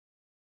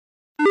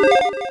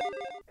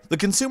The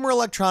Consumer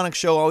Electronics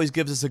Show always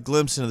gives us a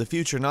glimpse into the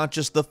future, not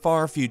just the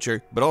far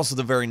future, but also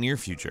the very near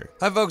future.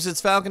 Hi folks, it's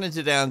Falcon, and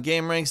today on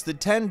GameRanx, the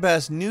 10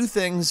 best new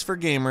things for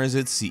gamers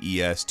at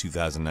CES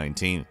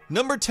 2019.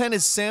 Number 10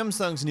 is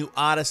Samsung's new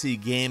Odyssey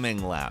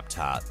gaming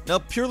laptop. Now,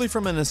 purely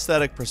from an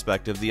aesthetic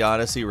perspective, the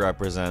Odyssey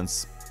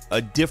represents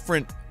a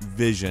different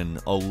vision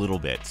a little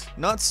bit.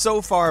 Not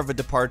so far of a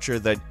departure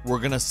that we're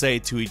gonna say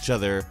to each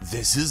other,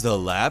 this is the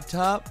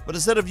laptop? But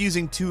instead of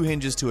using two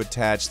hinges to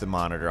attach the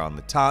monitor on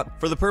the top,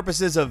 for the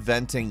purposes of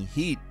venting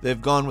heat,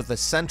 they've gone with a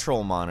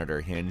central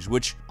monitor hinge,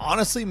 which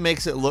honestly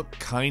makes it look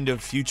kind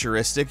of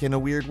futuristic in a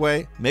weird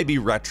way, maybe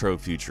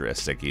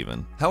retro-futuristic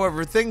even.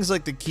 However, things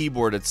like the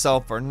keyboard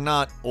itself are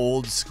not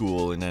old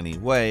school in any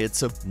way.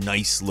 It's a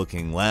nice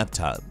looking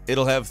laptop.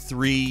 It'll have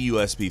 3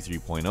 USB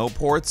 3.0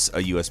 ports,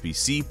 a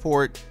USB-C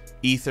port,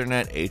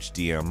 Ethernet,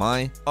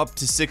 HDMI, up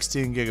to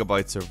 16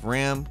 gigabytes of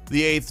RAM,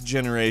 the 8th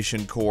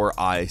generation Core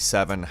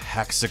i7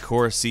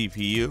 hexa-core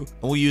CPU,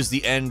 and we'll use the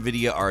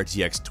NVIDIA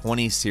RTX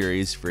 20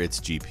 series for its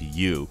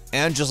GPU.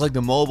 And just like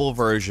the mobile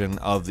version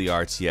of the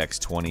RTX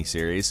 20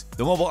 series,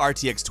 the mobile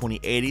RTX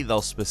 2080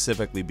 they'll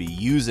specifically be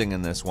using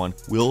in this one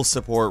will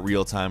support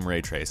real-time ray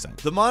tracing.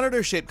 The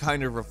monitor shape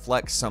kind of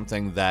reflects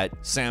something that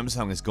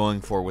Samsung is going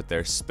for with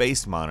their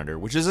Space Monitor,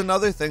 which is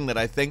another thing that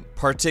I think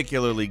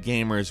particularly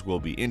gamers will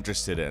be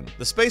interested in.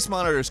 The Space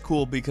Monitor is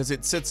cool because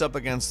it sits up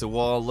against the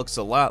wall, looks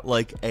a lot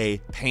like a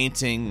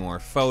painting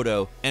or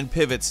photo, and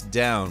pivots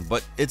down,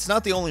 but it's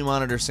not the only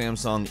monitor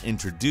Samsung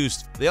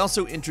introduced. They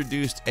also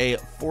introduced a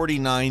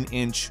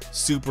 49-inch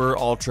super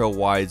ultra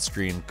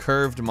widescreen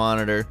curved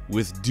monitor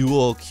with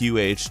dual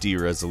QHD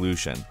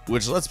resolution,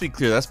 which, let's be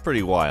clear, that's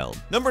pretty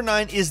wild. Number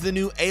 9 is the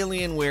new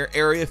Alienware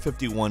Area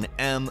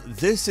 51M.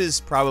 This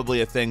is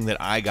probably a thing that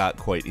I got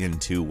quite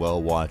into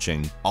while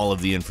watching all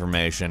of the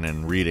information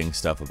and reading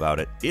stuff about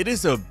it. It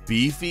is a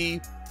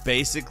beefy,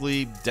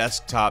 basically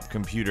desktop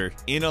computer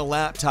in a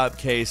laptop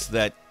case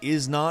that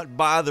is not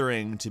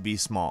bothering to be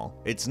small.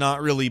 It's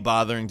not really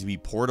bothering to be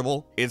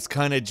portable. It's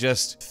kind of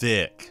just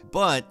thick.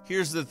 But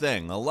here's the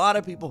thing. A lot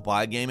of people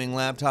buy gaming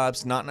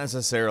laptops not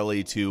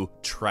necessarily to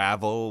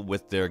travel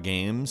with their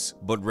games,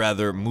 but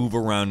rather move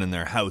around in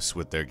their house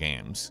with their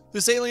games.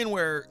 This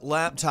Alienware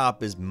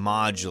laptop is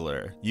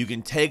modular. You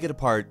can take it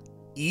apart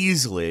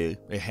easily.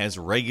 It has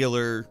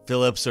regular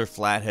Phillips or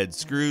flathead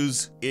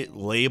screws. It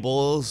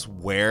labels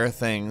where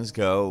things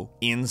go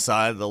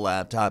inside the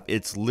laptop.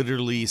 It's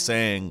literally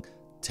saying,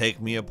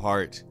 take me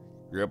apart,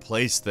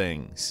 replace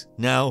things.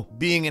 Now,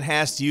 being it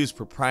has to use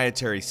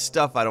proprietary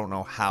stuff, I don't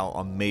know how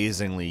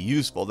amazingly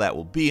useful that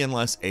will be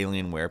unless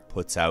Alienware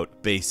puts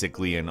out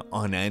basically an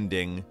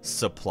unending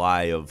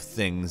supply of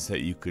things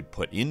that you could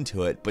put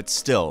into it, but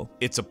still,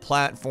 it's a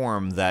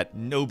platform that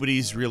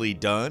nobody's really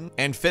done,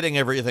 and fitting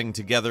everything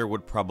together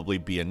would probably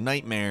be a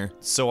nightmare,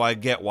 so I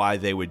get why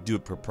they would do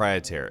it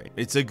proprietary.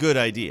 It's a good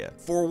idea.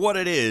 For what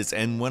it is,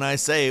 and when I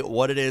say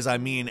what it is, I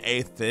mean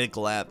a thick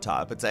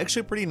laptop. It's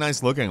actually a pretty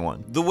nice looking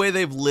one. The way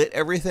they've lit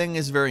everything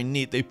is very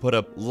neat. They put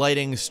a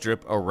lighting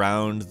strip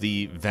around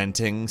the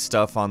venting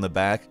stuff on the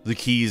back. The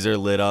keys are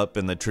lit up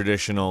in the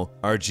traditional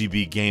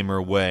RGB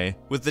gamer way,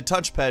 with the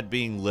touchpad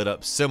being lit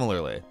up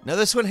similarly. Now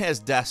this one has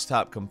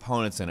desktop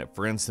components in it.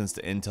 For instance,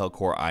 the Intel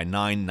Core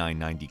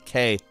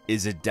i9-990K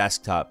is a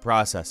desktop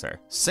processor.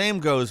 Same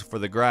goes for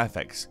the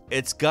graphics.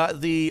 It's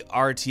got the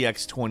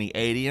RTX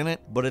 2080 in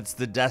it, but it's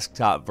the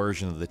desktop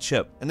version of the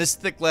chip. And this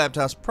thick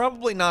laptop's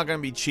probably not going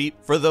to be cheap.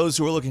 For those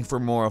who are looking for a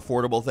more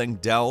affordable thing,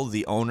 Dell,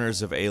 the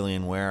owners of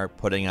Alienware, are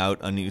putting out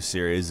a new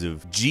series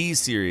of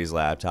G-series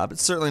laptop.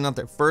 It's certainly not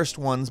their first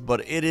ones,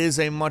 but it is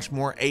a much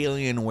more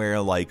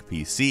Alienware-like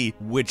PC,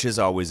 which is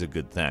always a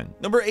good thing.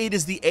 Number 8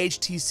 is the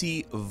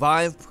HTC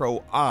Vive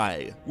Pro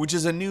Eye, which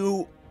is a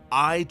new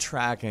eye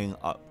tracking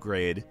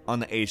upgrade on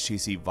the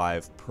HTC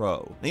Vive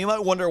Pro. Now you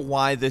might wonder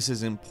why this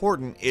is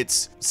important.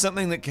 It's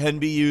something that can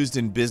be used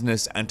in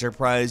business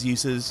enterprise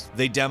uses.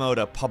 They demoed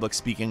a public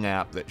speaking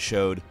app that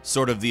showed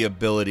sort of the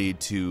ability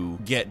to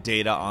get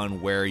data on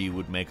where you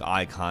would make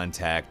eye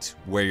contact,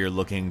 where you're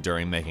looking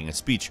during making a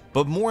speech.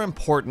 But more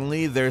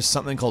importantly, there's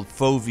something called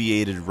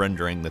foveated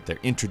rendering that they're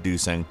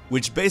introducing,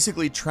 which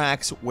basically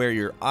tracks where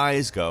your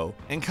eyes go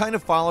and kind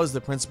of follows the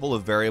principle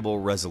of variable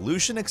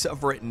resolution, except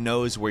for it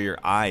knows where your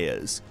eye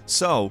is.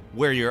 So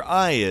where your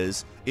eye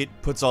is, it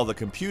puts all the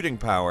computing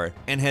power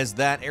and has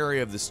that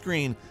area of the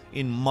screen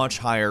in much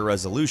higher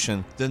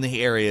resolution than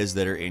the areas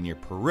that are in your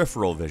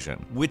peripheral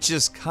vision, which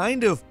is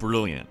kind of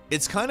brilliant.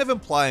 It's kind of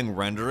implying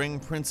rendering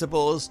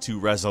principles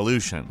to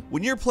resolution.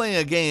 When you're playing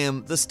a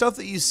game, the stuff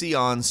that you see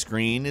on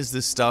screen is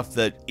the stuff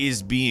that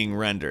is being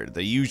rendered.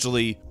 They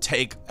usually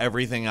take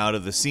everything out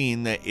of the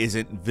scene that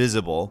isn't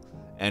visible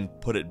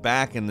and put it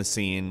back in the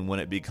scene when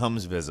it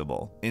becomes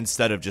visible,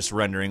 instead of just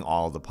rendering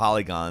all the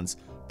polygons,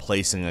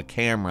 placing a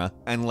camera,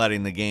 and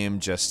letting the game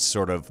just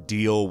sort of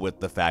deal with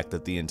the fact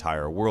that the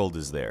entire world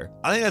is there.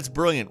 I think that's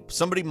brilliant.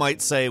 Somebody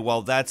might say,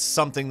 well, that's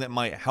something that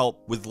might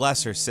help with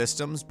lesser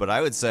systems, but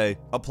I would say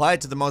apply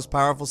it to the most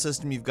powerful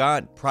system you've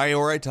got.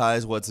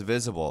 Prioritize what's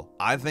visible.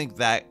 I think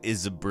that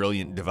is a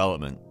brilliant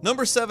development.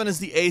 Number 7 is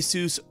the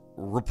Asus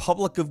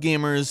Republic of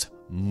Gamers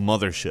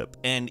mothership,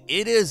 and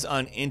it is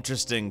an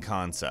interesting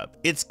concept.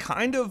 It's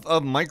kind of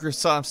a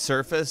Microsoft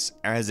Surface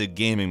as a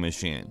gaming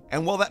machine,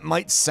 and while that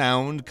might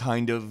sound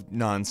kind of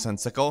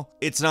nonsensical,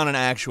 it's not an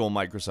actual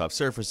Microsoft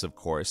Surface, of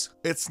course.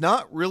 It's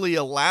not really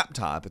a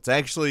laptop. It's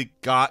actually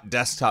got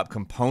desktop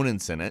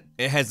components in it.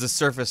 It has a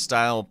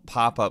Surface-style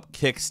pop-up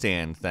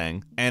kickstand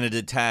thing and a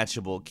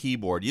detachable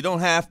keyboard. You don't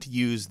have to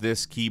use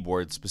this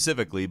keyboard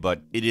specifically,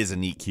 but it is a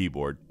neat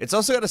keyboard. It's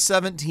also got a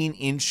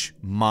 17-inch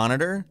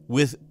monitor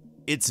with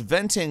it's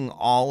venting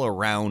all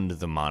around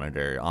the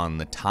monitor on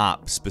the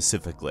top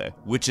specifically,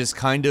 which is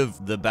kind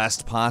of the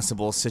best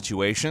possible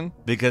situation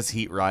because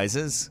heat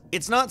rises.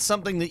 It's not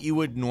something that you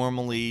would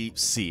normally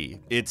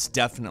see. It's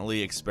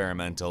definitely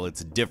experimental.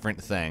 It's a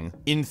different thing.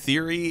 In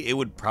theory, it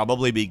would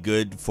probably be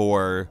good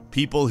for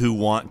people who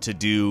want to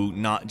do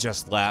not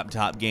just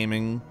laptop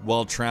gaming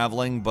while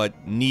traveling,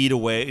 but need a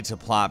way to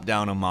plop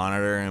down a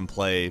monitor and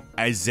play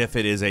as if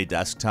it is a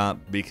desktop,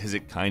 because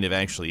it kind of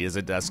actually is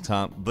a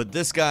desktop. But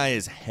this guy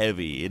is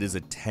heavy. It is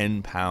a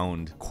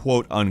 10-pound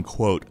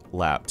quote-unquote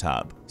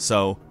laptop.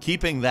 So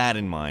keeping that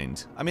in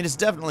mind, I mean, it's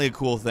definitely a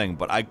cool thing,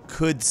 but I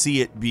could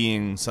see it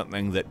being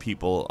something that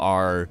people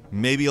are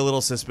maybe a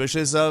little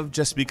suspicious of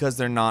just because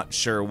they're not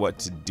sure what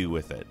to do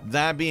with it.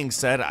 That being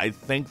said, I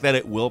think that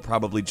it will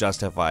probably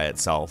justify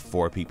itself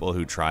for people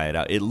who try it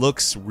out. It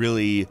looks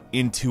really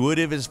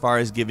intuitive as far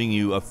as giving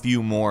you a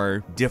few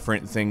more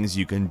different things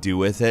you can do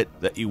with it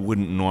that you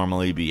wouldn't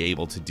normally be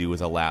able to do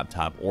with a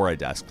laptop or a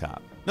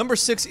desktop. Number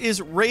 6 is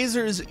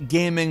Razer's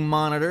gaming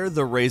monitor,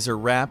 the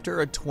Razer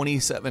Raptor, a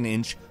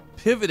 27-inch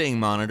pivoting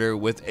monitor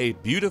with a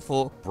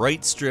beautiful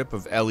bright strip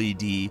of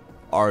LED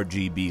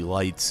RGB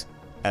lights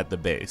at the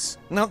base.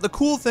 Now, the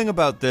cool thing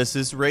about this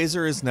is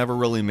Razer has never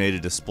really made a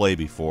display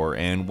before,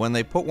 and when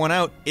they put one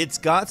out, it's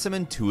got some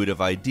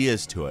intuitive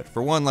ideas to it.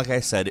 For one, like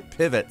I said, it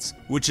pivots,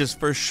 which is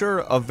for sure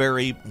a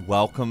very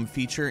welcome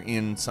feature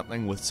in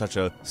something with such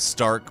a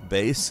stark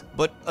base,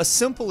 but a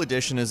simple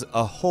addition is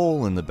a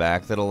hole in the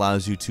back that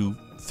allows you to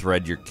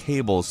thread your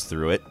cables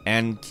through it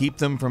and keep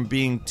them from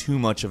being too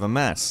much of a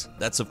mess.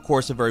 That's of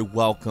course a very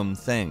welcome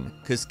thing,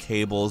 because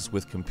cables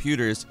with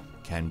computers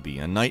can be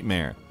a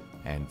nightmare.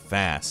 And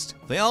fast.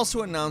 They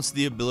also announced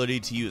the ability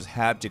to use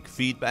haptic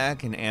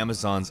feedback in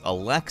Amazon's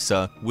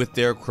Alexa with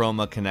their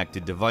Chroma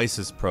Connected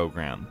Devices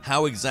program.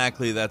 How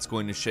exactly that's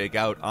going to shake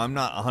out, I'm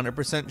not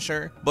 100%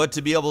 sure, but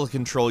to be able to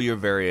control your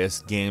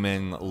various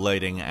gaming,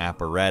 lighting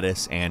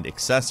apparatus, and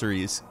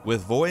accessories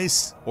with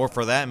voice, or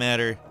for that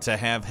matter, to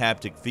have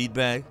haptic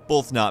feedback,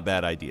 both not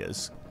bad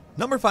ideas.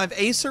 Number 5,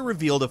 Acer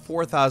revealed a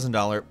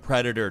 $4,000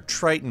 Predator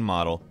Triton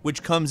model,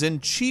 which comes in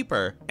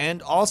cheaper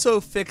and also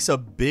fixes a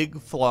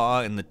big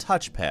flaw in the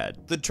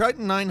touchpad. The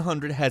Triton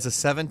 900 has a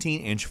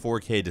 17-inch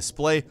 4K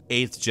display,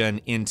 8th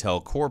gen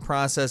Intel Core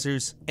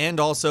processors, and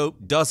also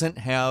doesn't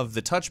have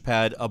the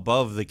touchpad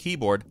above the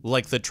keyboard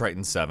like the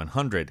Triton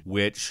 700,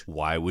 which,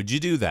 why would you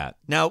do that?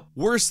 Now,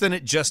 worse than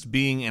it just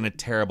being in a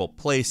terrible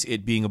place,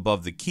 it being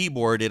above the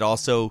keyboard, it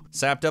also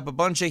sapped up a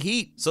bunch of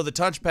heat, so the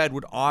touchpad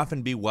would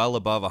often be well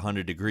above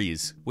 100 degrees.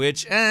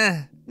 Which,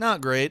 not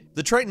great.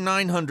 The Triton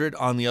 900,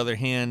 on the other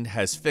hand,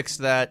 has fixed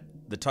that.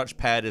 The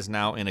touchpad is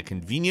now in a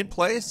convenient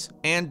place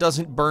and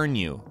doesn't burn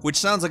you, which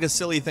sounds like a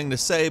silly thing to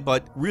say,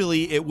 but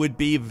really it would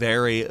be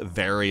very,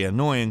 very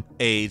annoying,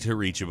 A, to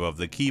reach above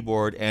the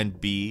keyboard,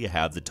 and B,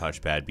 have the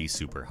touchpad be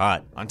super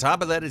hot. On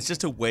top of that, it's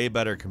just a way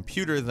better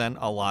computer than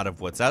a lot of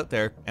what's out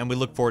there, and we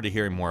look forward to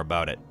hearing more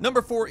about it.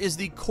 Number 4 is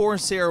the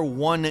Corsair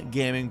One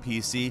gaming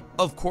PC,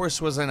 of course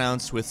was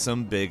announced with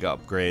some big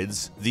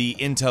upgrades. The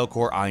Intel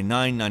Core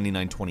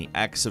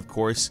i9-9920X, of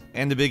course,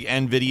 and the big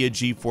NVIDIA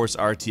GeForce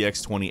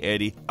RTX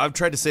 2080.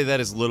 I've tried to say that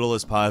as little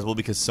as possible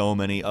because so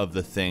many of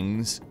the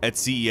things at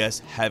CES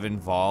have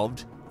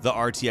involved the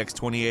RTX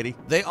 2080.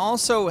 They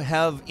also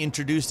have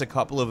introduced a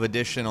couple of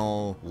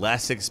additional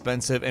less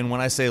expensive, and when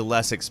I say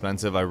less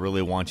expensive, I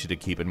really want you to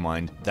keep in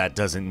mind that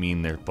doesn't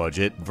mean they're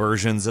budget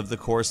versions of the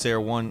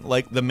Corsair One.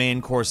 Like the main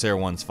Corsair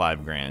One's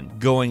 $5,000.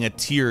 Going a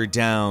tier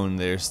down,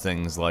 there's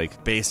things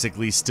like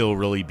basically still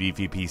really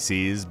beefy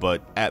PCs,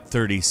 but at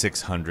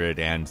 $3,600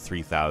 and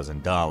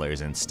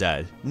 $3,000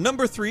 instead.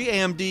 Number 3,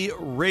 AMD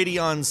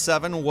Radeon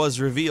 7 was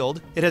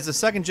revealed. It has a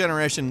 2nd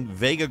generation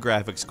Vega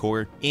graphics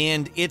core,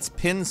 and its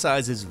pin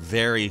size is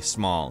very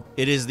small.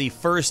 It is the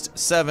first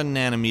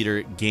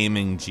 7nm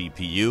gaming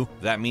GPU.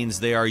 That means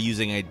they are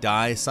using a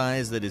die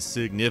size that is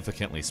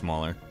significantly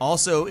smaller.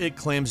 Also, it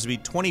claims to be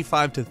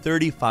 25 to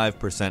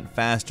 35%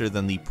 faster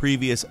than the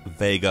previous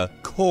Vega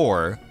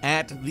core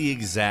at the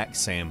exact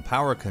same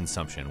power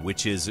consumption,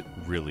 which is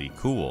really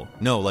cool.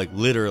 No, like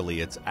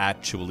literally, it's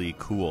actually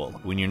cool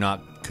when you're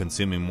not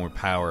consuming more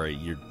power,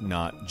 you're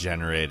not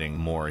generating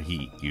more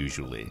heat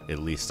usually, at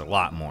least a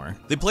lot more.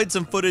 They played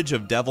some footage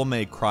of Devil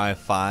May Cry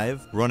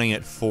 5 running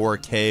at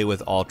 4K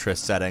with ultra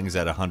settings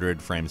at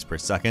 100 frames per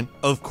second.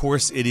 Of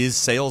course, it is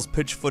sales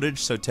pitch footage,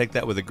 so take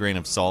that with a grain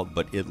of salt,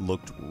 but it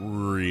looked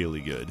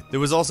really good. There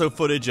was also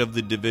footage of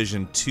The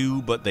Division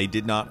 2, but they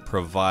did not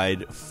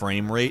provide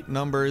frame rate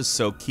numbers,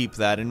 so keep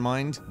that in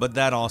mind. But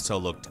that also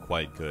looked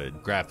quite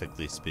good,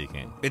 graphically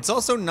speaking. It's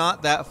also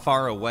not that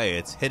far away.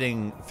 It's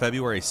hitting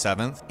February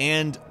 7th,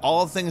 and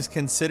all things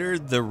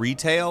considered, the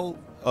retail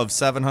of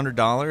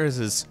 $700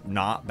 is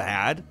not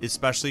bad,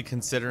 especially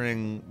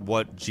considering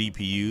what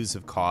GPUs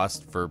have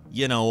cost for,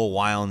 you know, a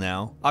while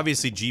now.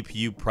 Obviously,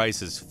 GPU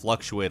prices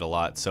fluctuate a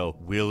lot, so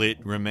will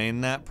it remain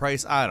that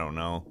price? I don't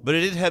know. But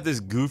it did have this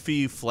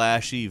goofy,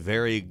 flashy,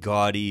 very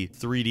gaudy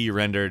 3D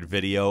rendered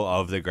video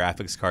of the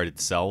graphics card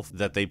itself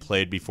that they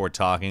played before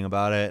talking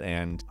about it,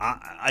 and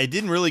I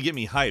didn't really get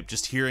me hyped.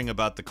 Just hearing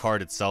about the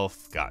card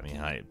itself got me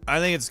hyped. I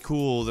think it's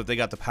cool that they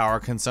got the power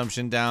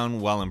consumption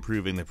down while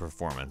improving the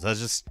performance.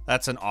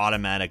 That's an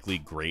automatically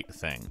great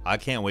thing. I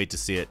can't wait to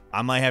see it.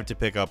 I might have to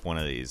pick up one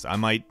of these.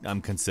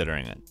 I'm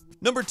considering it.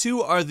 Number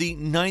 2 are the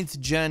 9th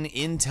gen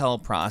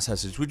Intel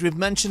processors, which we've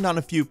mentioned on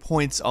a few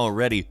points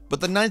already, but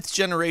the 9th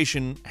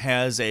generation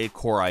has a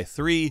Core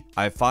i3,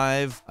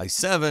 i5,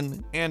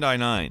 i7, and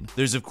i9.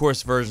 There's of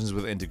course versions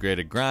with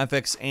integrated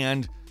graphics,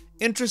 and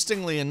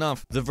interestingly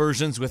enough, the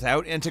versions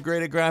without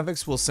integrated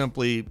graphics will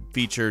simply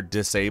feature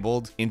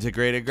disabled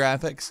integrated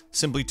graphics,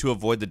 simply to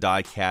avoid the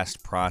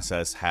die-cast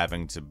process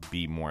having to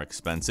be more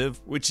expensive,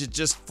 which it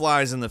just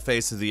flies in the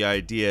face of the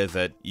idea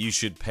that you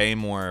should pay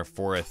more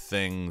for a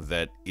thing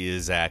that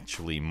is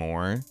actually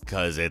more,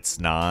 because it's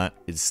not.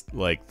 It's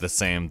like the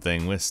same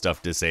thing with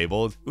stuff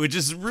disabled, which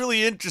is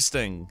really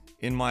interesting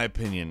in my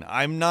opinion.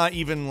 I'm not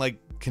even like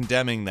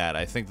condemning that.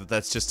 I think that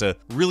that's just a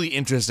really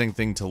interesting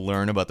thing to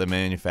learn about the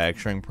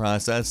manufacturing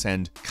process,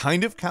 and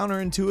kind of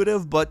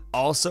counterintuitive, but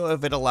also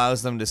if it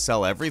allows them to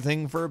sell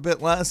everything for a bit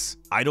less,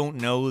 I don't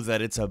know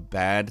that it's a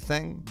bad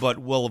thing, but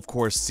we'll of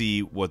course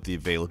see what the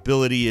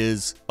availability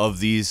is of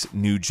these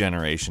new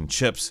generation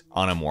chips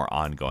on a more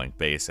ongoing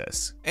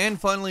basis. And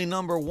finally,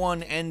 number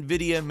 1,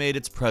 Nvidia made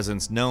its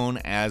presence known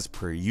as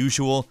per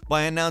usual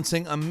by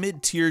announcing a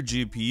mid-tier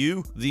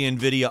GPU, the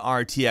Nvidia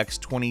RTX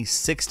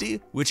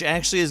 2060, which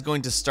actually is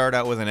going to start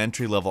out with an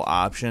entry-level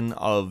option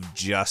of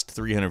just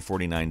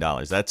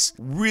 $349. That's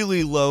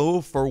really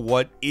low for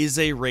what is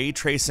a ray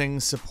tracing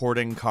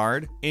supporting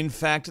card. In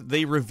fact,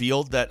 they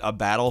revealed that a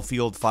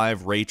Battlefield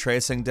 5 ray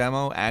tracing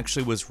demo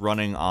actually was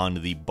running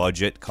on the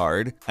budget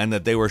card, and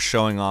that they were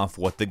showing off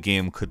what the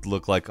game could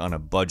look like on a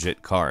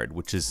budget card,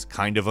 which is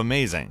kind of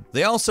amazing.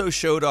 They also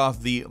showed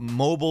off the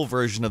mobile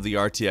version of the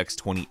RTX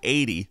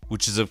 2080,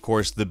 which is of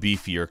course the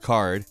beefier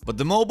card, but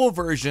the mobile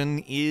version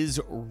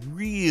is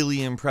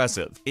really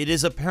impressive. It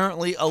is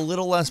apparently a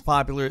little less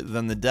popular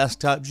than the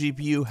desktop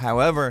GPU,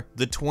 however,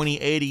 the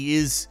 2080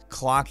 is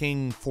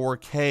clocking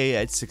 4K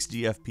at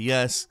 60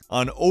 FPS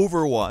on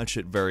Overwatch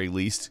at very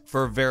least,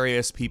 for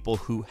various people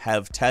who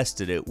have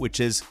tested it, which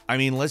is, I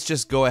mean, let's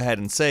just go ahead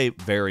and say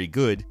very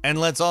good. And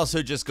let's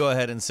also just go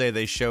ahead and say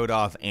they showed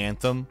off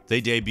Anthem.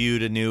 They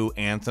debuted a new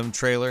Anthem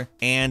trailer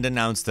and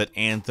announced that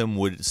Anthem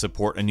would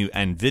support a new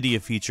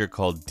NVIDIA feature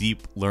called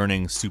Deep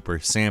Learning Super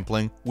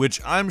Sampling, which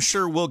I'm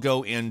sure we'll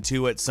go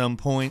into at some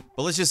point,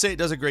 but let's just say it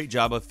does a great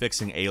job of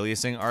fixing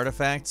aliasing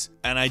artifacts,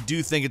 and I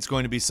do think it's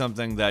going to be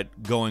something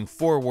that going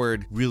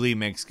forward really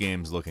makes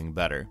games looking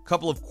better.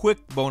 Couple of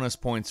quick bonus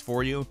points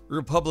for you.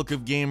 Republic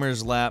of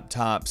Gamers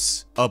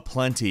laptops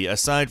aplenty.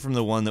 Aside from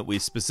the one that we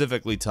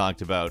specifically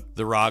talked about,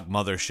 the ROG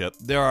Mothership,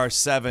 there are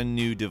 7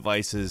 new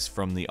devices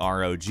from the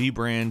ROG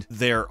brand.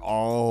 They're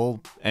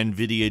all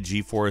NVIDIA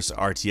GeForce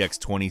RTX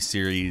 20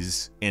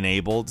 series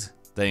enabled.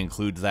 They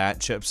include that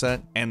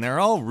chipset, and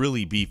they're all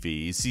really beefy.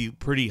 You see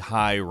pretty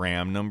high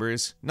RAM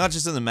numbers, not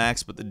just in the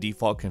Max, but the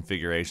default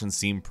configurations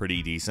seem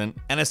pretty decent.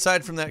 And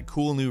aside from that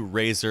cool new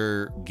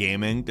Razer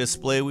gaming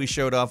display we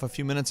showed off a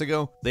few minutes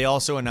ago, they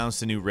also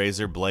announced a new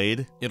Razer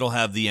Blade. It'll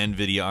have the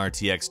NVIDIA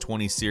RTX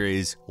 20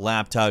 series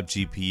laptop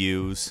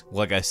GPUs.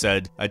 Like I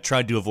said, I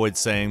tried to avoid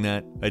saying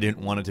that. I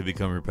didn't want it to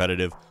become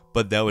repetitive,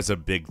 but that was a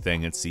big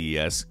thing at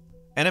CES.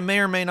 And it may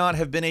or may not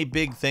have been a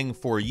big thing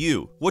for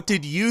you. What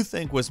did you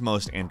think was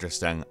most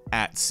interesting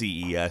at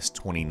CES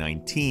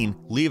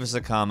 2019? Leave us a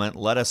comment,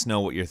 let us know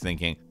what you're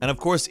thinking. And of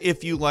course,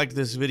 if you liked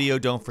this video,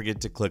 don't forget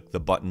to click the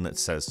button that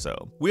says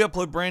so. We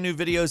upload brand new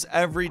videos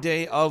every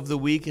day of the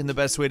week, and the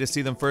best way to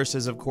see them first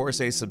is of course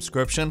a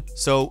subscription.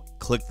 So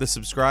click the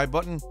subscribe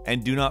button,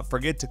 and do not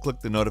forget to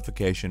click the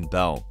notification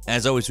bell.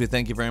 As always, we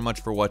thank you very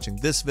much for watching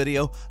this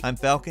video. I'm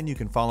Falcon. You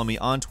can follow me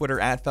on Twitter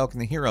at Falcon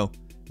the Hero.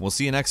 We'll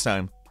see you next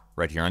time,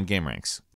 right here on gameranx.